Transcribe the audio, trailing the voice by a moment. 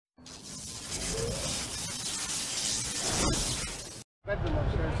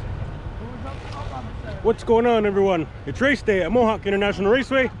What's going on, everyone? It's race day at Mohawk International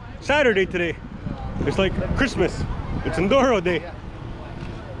Raceway. Saturday today. It's like Christmas. It's enduro day.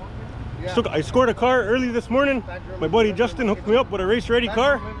 So I scored a car early this morning. My buddy Justin hooked me up with a race ready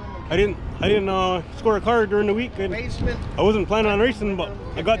car. I didn't score a car during the week, and I wasn't planning on racing, but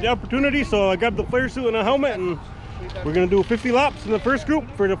I got the opportunity, so I grabbed the flare suit and a helmet, and we're gonna do 50 laps in the first group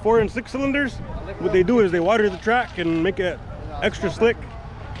for the 4 and 6 cylinders. What they do is they water the track and make it extra slick,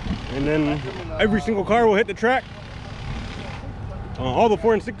 and then every single car will hit the track. All the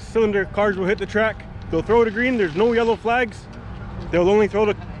 4 and 6 cylinder cars will hit the track. They'll throw the green. There's no yellow flags. They'll only throw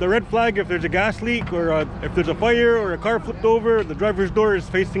the red flag if there's a gas leak, or if there's a fire or a car flipped over, the driver's door is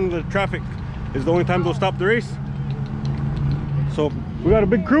facing the traffic. Is the only time they'll stop the race. So we got a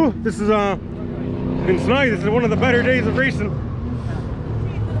big crew. This is in Snai. This is one of the better days of racing.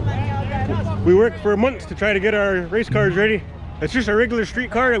 We worked for months to try to get our race cars ready. It's just a regular street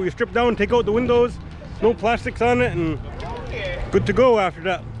car that we strip down, take out the windows, no plastics on it, and good to go after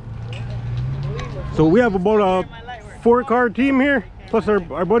that. So we have about a 4-car team here, plus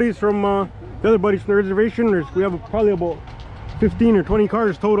our buddies from the other buddies from the reservation. We have probably about 15 or 20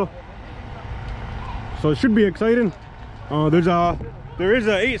 cars total, so it should be exciting. There is a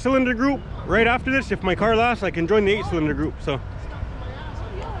 8-cylinder group right after this. If my car lasts, I can join the 8-cylinder group, so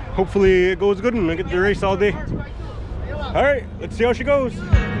hopefully it goes good and I get to race all day. All right, let's see how she goes. All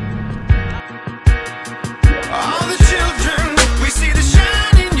the children, we see the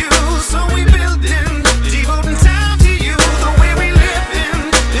shine in you, so we build in, devoting time to you. The way we live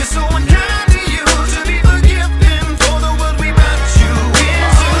in is so unkind to you, to be forgiven for the world we brought you in.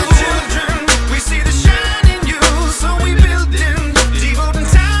 All the children, we see the shine in you, so we build in, devoting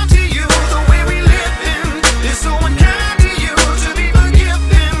time to you. The way we live in is so unkind to you, to be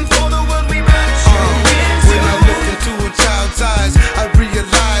forgiven for the world we brought you in. When I look into a child's eyes, I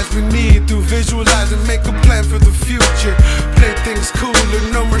realize we need to visualize and make a plan for the future. Play things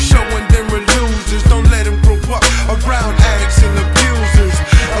cooler, no more showing them we're losers. Don't let them grow up around addicts and abusers.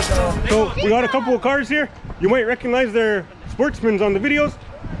 So we got a couple of cars here. You might recognize their Sportsmans on the videos.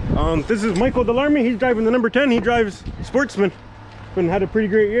 This is Michael Delarmy. He's driving the number 10. He drives Sportsman. Been had a pretty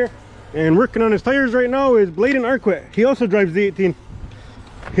great year. And working on his tires right now is Bladen Arquette. He also drives the 18.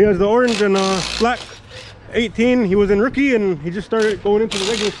 He has the orange and black 18. He was in rookie and he just started going into the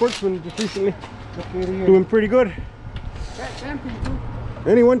regular Sportsman just recently. Doing pretty good. Track champion too.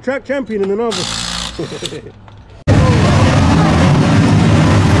 Anyone track champion in the novel.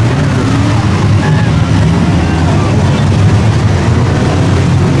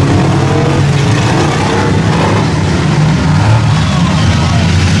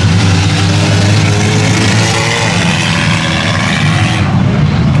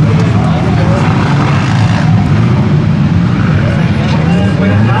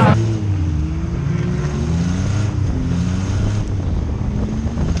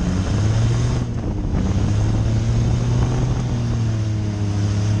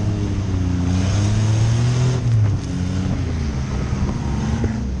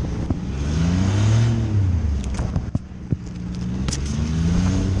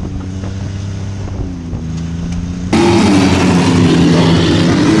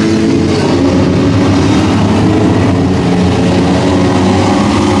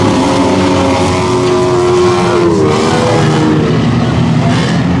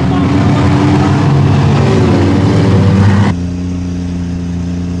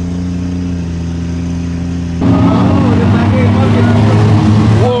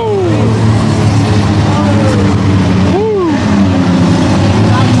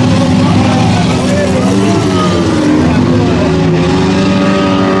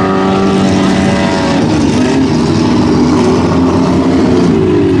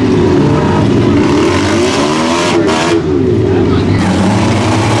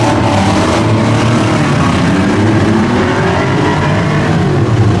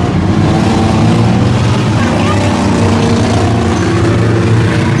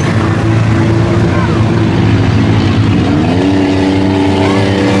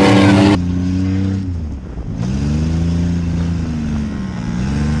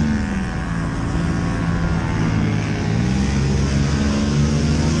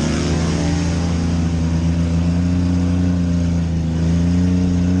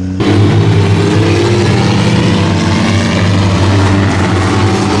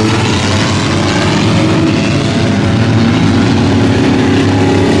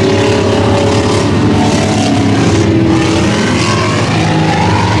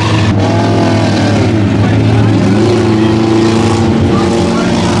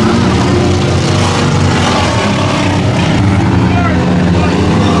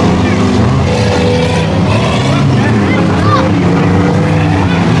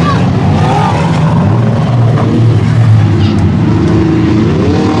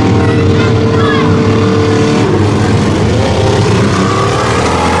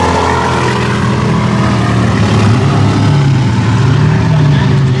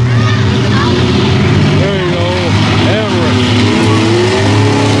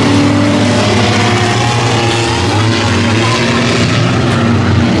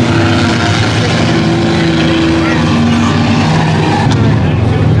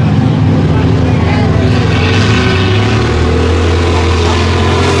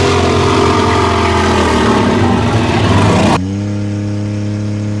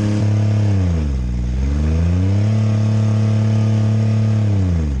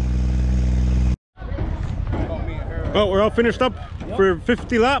 we're all finished up for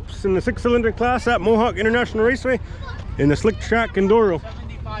 50 laps in the 6-cylinder class at Mohawk International Raceway in the slick track enduro.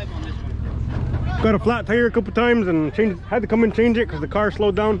 Got a flat tire a couple times and had to come and change it because the car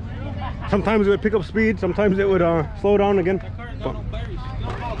slowed down. Sometimes it would pick up speed, sometimes it would slow down again. But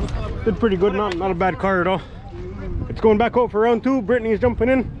did pretty good, not a bad car at all. It's going back out for round 2. Brittany's jumping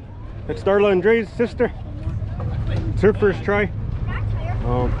in. That's Darla and Dre's sister. It's her first try.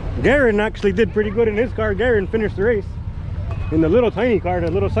 Garen actually did pretty good in his car. Garen finished the race in the little tiny car, the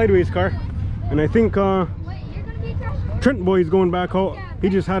little sideways car. And I think Trent Boy's going back out. He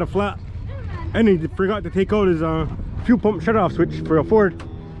just had a flat and he forgot to take out his fuel pump shutoff switch for a Ford.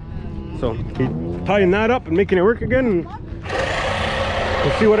 So he's tying that up and making it work again. And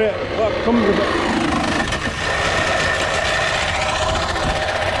we'll see what comes of it.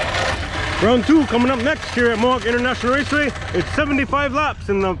 Round 2 coming up next here at Mohawk International Raceway. It's 75 laps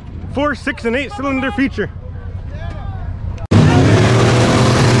in the 4, 6, and 8-cylinder feature.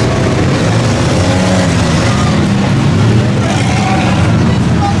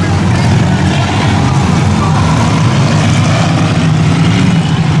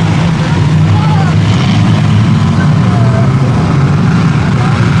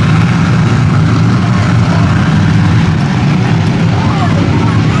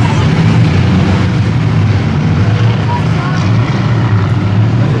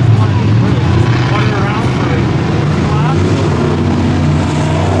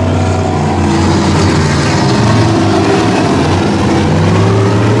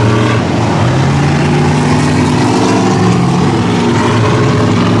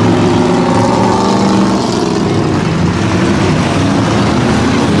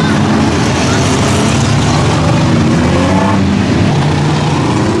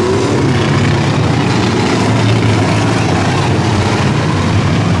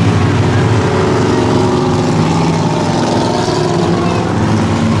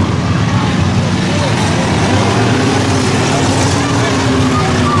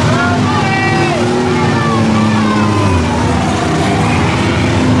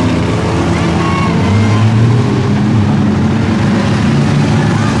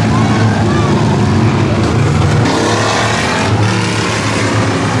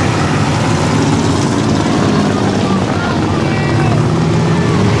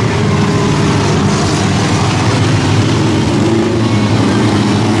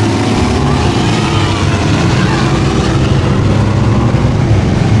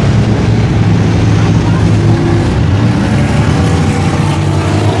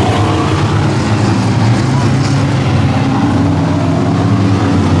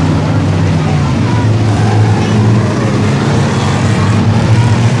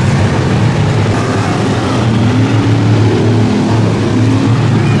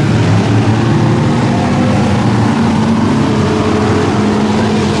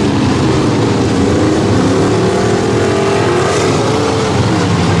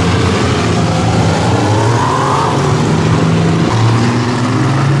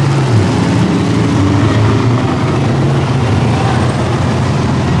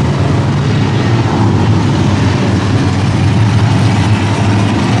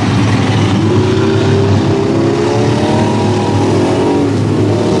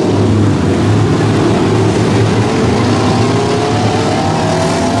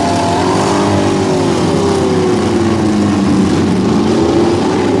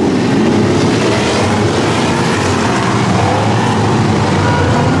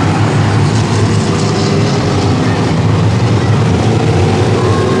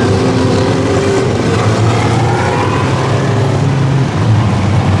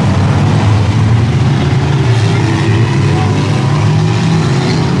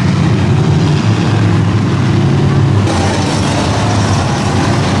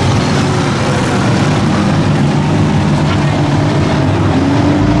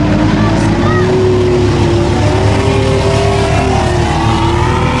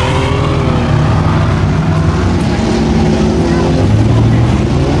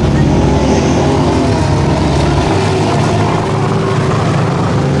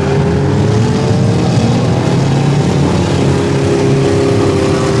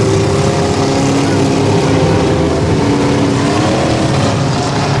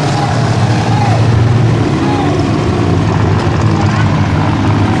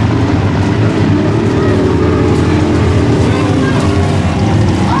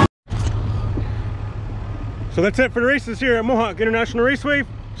 So that's it for the races here at Mohawk International Raceway,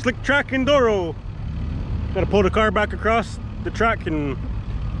 slick track enduro. Gotta pull the car back across the track and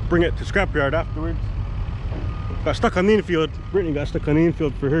bring it to scrapyard afterwards. Got stuck on the infield. Brittany got stuck on the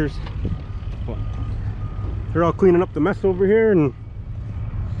infield for hers. They're all cleaning up the mess over here, and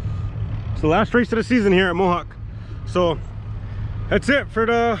it's the last race of the season here at Mohawk. So that's it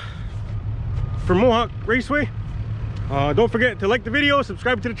for Mohawk Raceway. Don't forget to like the video,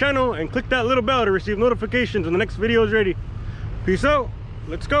 subscribe to the channel, and click that little bell to receive notifications when the next video is ready. Peace out.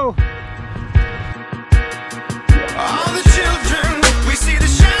 Let's go.